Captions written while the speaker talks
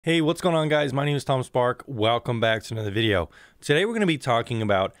Hey, what's going on, guys? My name is Tom Spark. Welcome back to another video. Today we're going to be talking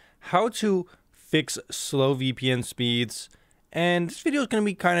about how to fix slow VPN speeds, and this video is going to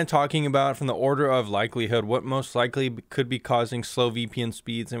be kind of talking about from the order of likelihood what most likely could be causing slow VPN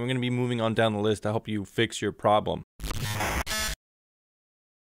speeds, and we're going to be moving on down the list to help you fix your problem.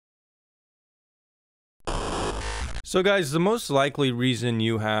 So guys, the most likely reason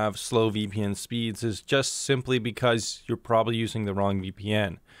you have slow VPN speeds is just simply because you're probably using the wrong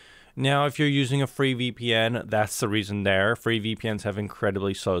VPN. Now, if you're using a free VPN, that's the reason there. Free VPNs have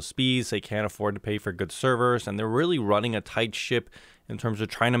incredibly slow speeds. They can't afford to pay for good servers, and they're really running a tight ship in terms of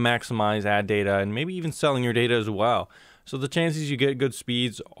trying to maximize ad data and maybe even selling your data as well. So the chances you get good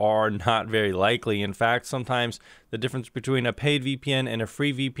speeds are not very likely. In fact, sometimes the difference between a paid VPN and a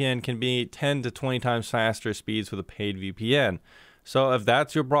free VPN can be 10 to 20 times faster speeds with a paid VPN. So if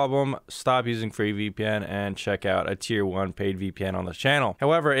that's your problem, stop using free VPN and check out a tier 1 paid VPN on the channel.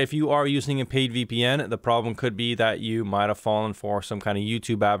 However, if you are using a paid VPN, the problem could be that you might have fallen for some kind of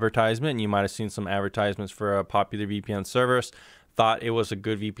YouTube advertisement, and you might have seen some advertisements for a popular VPN service, thought it was a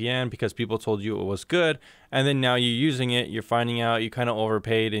good VPN because people told you it was good, and then now you're using it, you're finding out you kind of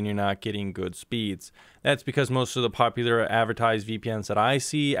overpaid and you're not getting good speeds. That's because most of the popular advertised VPNs that I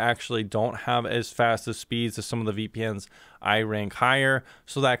see actually don't have as fast of speeds as some of the VPNs I rank higher,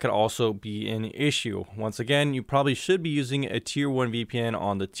 so that could also be an issue. Once again, you probably should be using a tier 1 VPN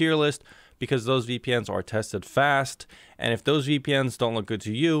on the tier list because those VPNs are tested fast, and if those VPNs don't look good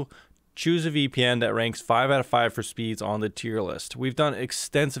to you, choose a VPN that ranks 5 out of 5 for speeds on the tier list. We've done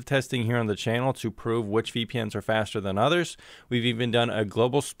extensive testing here on the channel to prove which VPNs are faster than others. We've even done a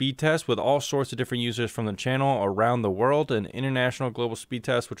global speed test with all sorts of different users from the channel around the world, an international global speed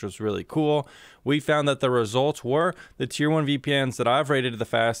test, which was really cool. We found that the results were the tier 1 VPNs that I've rated the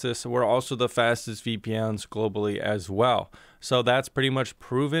fastest were also the fastest VPNs globally as well. So that's pretty much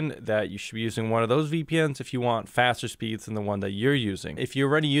proven that you should be using one of those VPNs if you want faster speeds than the one that you're using. If you're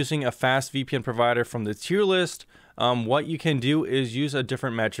already using a fast VPN provider from the tier list, what you can do is use a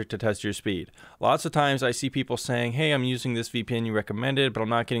different metric to test your speed. Lots of times I see people saying, hey, I'm using this VPN you recommended, but I'm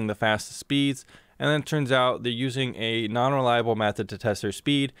not getting the fastest speeds. And then it turns out they're using a non-reliable method to test their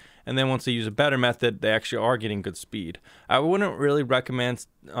speed. And then once they use a better method, they actually are getting good speed. I wouldn't really recommend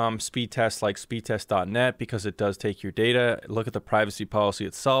speed tests like speedtest.net because it does take your data. Look at the privacy policy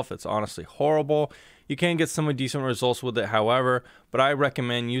itself. It's honestly horrible. You can get some decent results with it, however, but I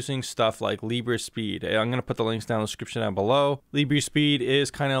recommend using stuff like LibreSpeed. I'm going to put the links down in the description down below. LibreSpeed is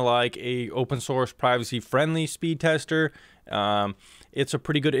kind of like a open source privacy friendly speed tester. It's a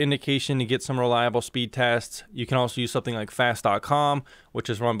pretty good indication to get some reliable speed tests. You can also use something like fast.com, which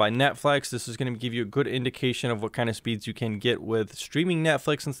is run by Netflix. This is going to give you a good indication of what kind of speeds you can get with streaming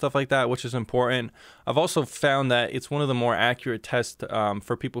Netflix and stuff like that, which is important. I've also found that it's one of the more accurate tests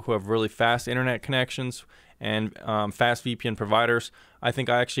for people who have really fast internet connections and fast VPN providers. I think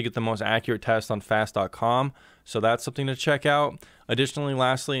I actually get the most accurate test on fast.com, so that's something to check out. Additionally,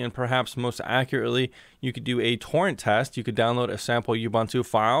 lastly, and perhaps most accurately, you could do a torrent test. You could download a sample Ubuntu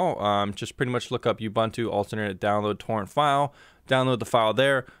file. Just pretty much look up Ubuntu alternate download torrent file, download the file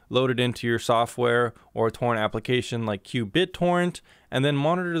there, load it into your software or a torrent application like QBitTorrent, and then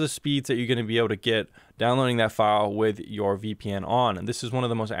monitor the speeds that you're going to be able to get downloading that file with your VPN on. And this is one of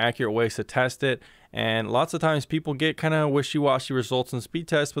the most accurate ways to test it. And lots of times people get kind of wishy-washy results in speed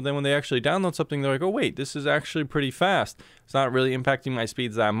tests, but then when they actually download something, they're like, oh wait, this is actually pretty fast. It's not really impacting my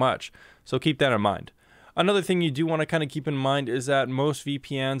speeds that much. So keep that in mind. Another thing you do want to kind of keep in mind is that most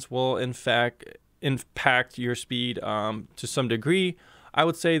VPNs will in fact impact your speed to some degree. I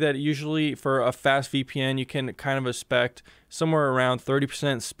would say that usually for a fast VPN, you can kind of expect somewhere around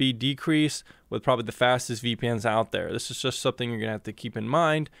 30% speed decrease with probably the fastest VPNs out there. This is just something you're gonna have to keep in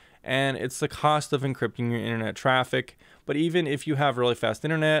mind, and it's the cost of encrypting your internet traffic. But even if you have really fast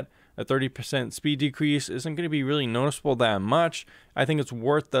internet, a 30% speed decrease isn't gonna be really noticeable that much. I think it's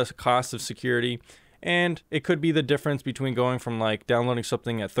worth the cost of security. And it could be the difference between going from like downloading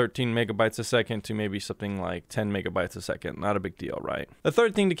something at 13 megabytes a second to maybe something like 10 megabytes a second. Not a big deal, right? The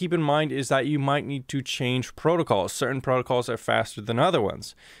third thing to keep in mind is that you might need to change protocols. Certain protocols are faster than other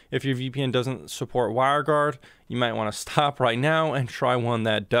ones. If your VPN doesn't support WireGuard, you might want to stop right now and try one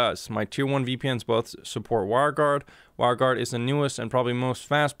that does. My tier 1 VPNs both support WireGuard. WireGuard is the newest and probably most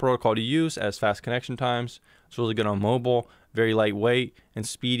fast protocol to use as fast connection times. It's really good on mobile, very lightweight and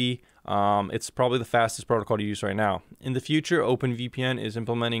speedy. It's probably the fastest protocol to use right now. In the future, OpenVPN is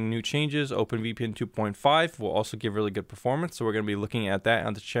implementing new changes. OpenVPN 2.5 will also give really good performance, so we're going to be looking at that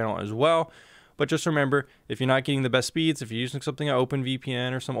on the channel as well. But just remember, if you're not getting the best speeds, if you're using something like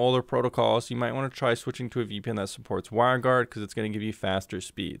OpenVPN or some older protocols, you might want to try switching to a VPN that supports WireGuard because it's going to give you faster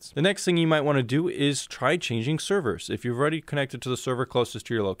speeds. The next thing you might want to do is try changing servers. If you've already connected to the server closest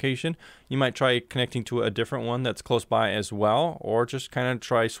to your location, you might try connecting to a different one that's close by as well, or just kind of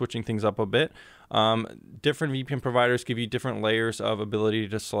try switching things up a bit. Different VPN providers give you different layers of ability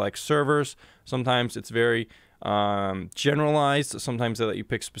to select servers. Sometimes it's very generalized. Sometimes they let you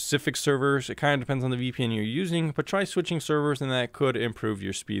pick specific servers. It kind of depends on the VPN you're using, but try switching servers and that could improve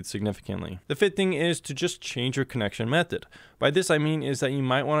your speed significantly. The fifth thing is to just change your connection method. By this I mean is that you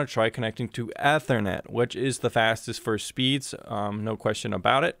might want to try connecting to Ethernet, which is the fastest for speeds, no question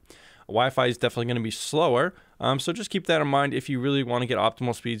about it. Wi-Fi is definitely going to be slower, so just keep that in mind. If you really want to get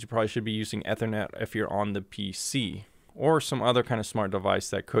optimal speeds, you probably should be using Ethernet if you're on the PC, or some other kind of smart device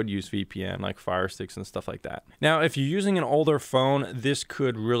that could use VPN, like Fire Sticks and stuff like that. Now, if you're using an older phone, this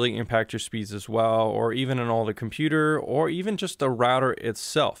could really impact your speeds as well, or even an older computer, or even just the router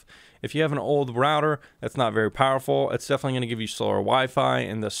itself. If you have an old router that's not very powerful, it's definitely going to give you slower Wi-Fi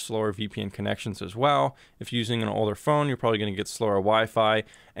and the slower VPN connections as well. If you're using an older phone, you're probably going to get slower Wi-Fi,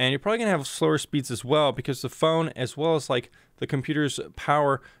 and you're probably going to have slower speeds as well, because the phone, as well as like the computer's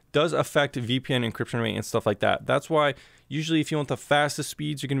power, does affect VPN encryption rate and stuff like that. That's why usually if you want the fastest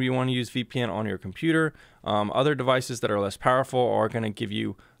speeds, you're going to want to use VPN on your computer. Other devices that are less powerful are going to give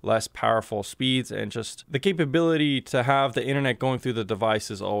you less powerful speeds, and just the capability to have the internet going through the device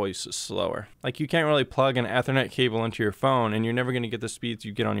is always slower. Like, you can't really plug an Ethernet cable into your phone, and you're never going to get the speeds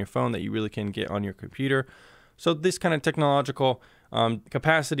you get on your phone that you really can get on your computer. So this kind of technological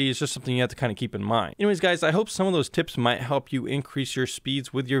capacity is just something you have to kind of keep in mind. Anyways, guys, I hope some of those tips might help you increase your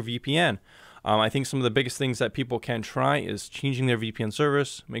speeds with your VPN. I think some of the biggest things that people can try is changing their VPN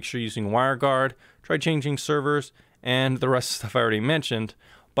service. Make sure you're using WireGuard. Try changing servers, and the rest of the stuff I already mentioned.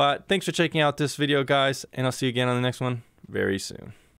 But thanks for checking out this video, guys, and I'll see you again on the next one very soon.